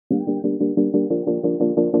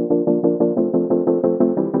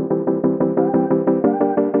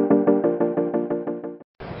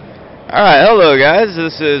Alright, hello guys,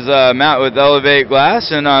 this is Matt with Elevate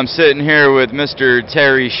Glass, and I'm sitting here with Mr.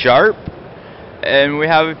 Terry Sharp, and we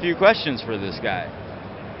have a few questions for this guy.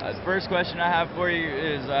 The first question I have for you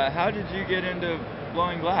is, how did you get into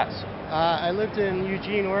blowing glass? I lived in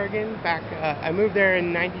Eugene, Oregon. I moved there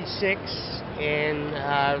in '96 and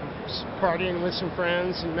was partying with some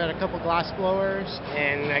friends and met a couple glass blowers,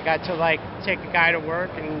 and I got to take a guy to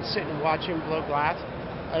work and sit and watch him blow glass.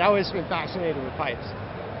 I'd always been fascinated with pipes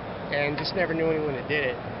and just never knew anyone that did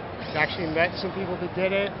it. I actually met some people that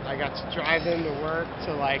did it. I got to drive them to work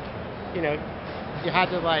to you had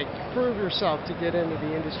to prove yourself to get into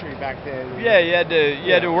the industry back then. Yeah, you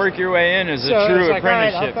had to work your way in as a true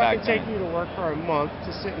apprenticeship back then. I'll take you to work for a month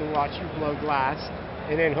to sit and watch you blow glass,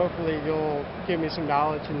 and then hopefully you'll give me some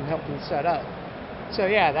knowledge and help me set up. So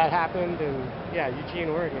yeah, that happened, and yeah, Eugene,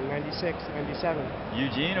 Oregon, '96, '97.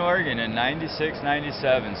 Eugene, Oregon in '96,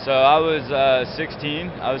 '97. So I was 16.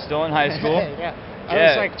 I was still in high school. Yeah.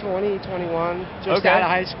 I was 20, 21, just out of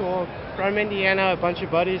high school. From Indiana, a bunch of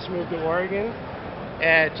buddies moved to Oregon.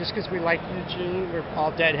 Just because we liked Eugene, we're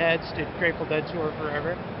all Deadheads, did Grateful Dead tour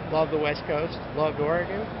forever. Loved the West Coast, loved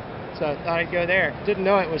Oregon. So I thought I'd go there. Didn't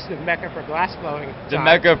know it was the mecca for glass blowing. The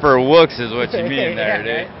mecca for wooks is what you mean there,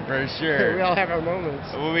 dude. Right? For sure. We all have our moments.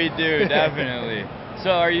 We do, definitely.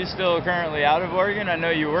 So are you still currently out of Oregon? I know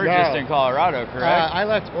you were just in Colorado, correct? I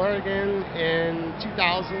left Oregon in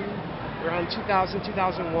 2000, around 2000,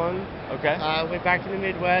 2001. Okay. Went back to the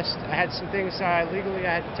Midwest. I had some things legally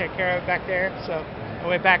I had to take care of back there. So I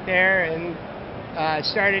went back there and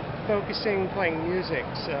started focusing playing music.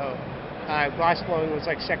 So glass blowing was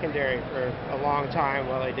secondary for a long time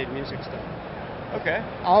while I did music stuff. Okay.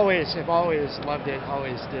 Have always loved it,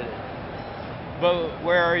 always did it. But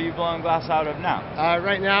where are you blowing glass out of now?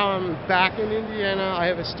 Right now I'm back in Indiana. I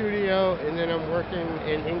have a studio, and then I'm working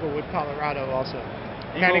in Englewood, Colorado also.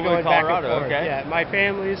 Englewood, Colorado, okay. Yeah, my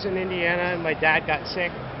family's in Indiana, and my dad got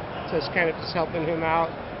sick, so it's kind of just helping him out.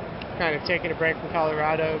 Kind of taking a break from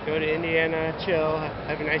Colorado, go to Indiana, chill,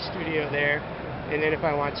 have a nice studio there. And then if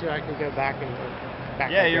I want to, I can go back and work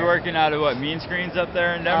back. Yeah, you're working out of what, Mean Screens up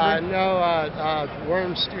there in Denver? No,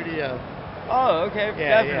 Worm Studio. Oh, okay,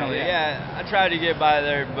 definitely. Yeah, I tried to get by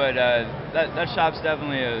there, but that shop's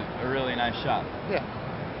definitely a really nice shop. Yeah.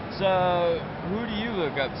 So, who do you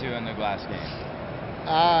look up to in the glass game?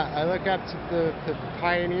 I look up to the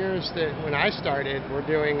pioneers that when I started were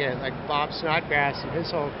doing it, like Bob Snodgrass and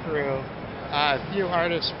his whole crew. A few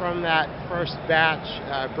artists from that first batch,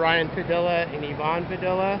 Brian Padilla and Yvonne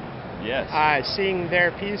Padilla. Yes. Seeing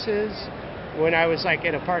their pieces when I was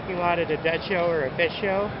in a parking lot at a Dead show or a Fish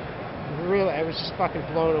show, really, I was just fucking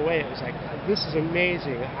blown away. It was like, this is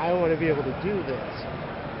amazing. I want to be able to do this.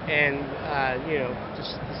 And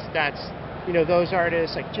those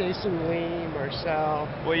artists like Jason Lee, Marcel,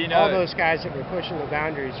 all those guys that were pushing the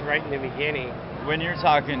boundaries right in the beginning. When you're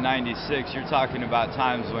talking '96, you're talking about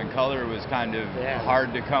times when color was kind of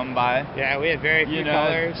hard to come by. Yeah, we had very few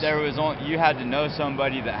colors. You had to know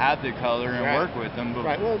somebody that had the color and work with them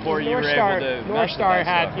before you were able to. North Star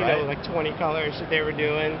had 20 colors that they were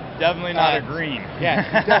doing. Definitely not a green.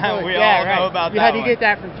 Yeah, definitely. We all know about that. You had to get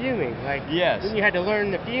that from fuming. Yes. Then you had to learn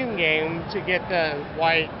the fume game to get the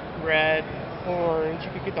white, red, orange. You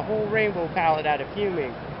could get the whole rainbow palette out of fuming.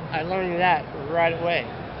 I learned that right away.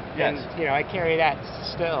 Yes. And, I carry that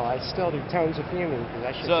still. I still do tons of fuming because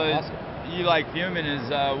that shit's awesome. You like fuming.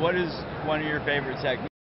 What is one of your favorite techniques?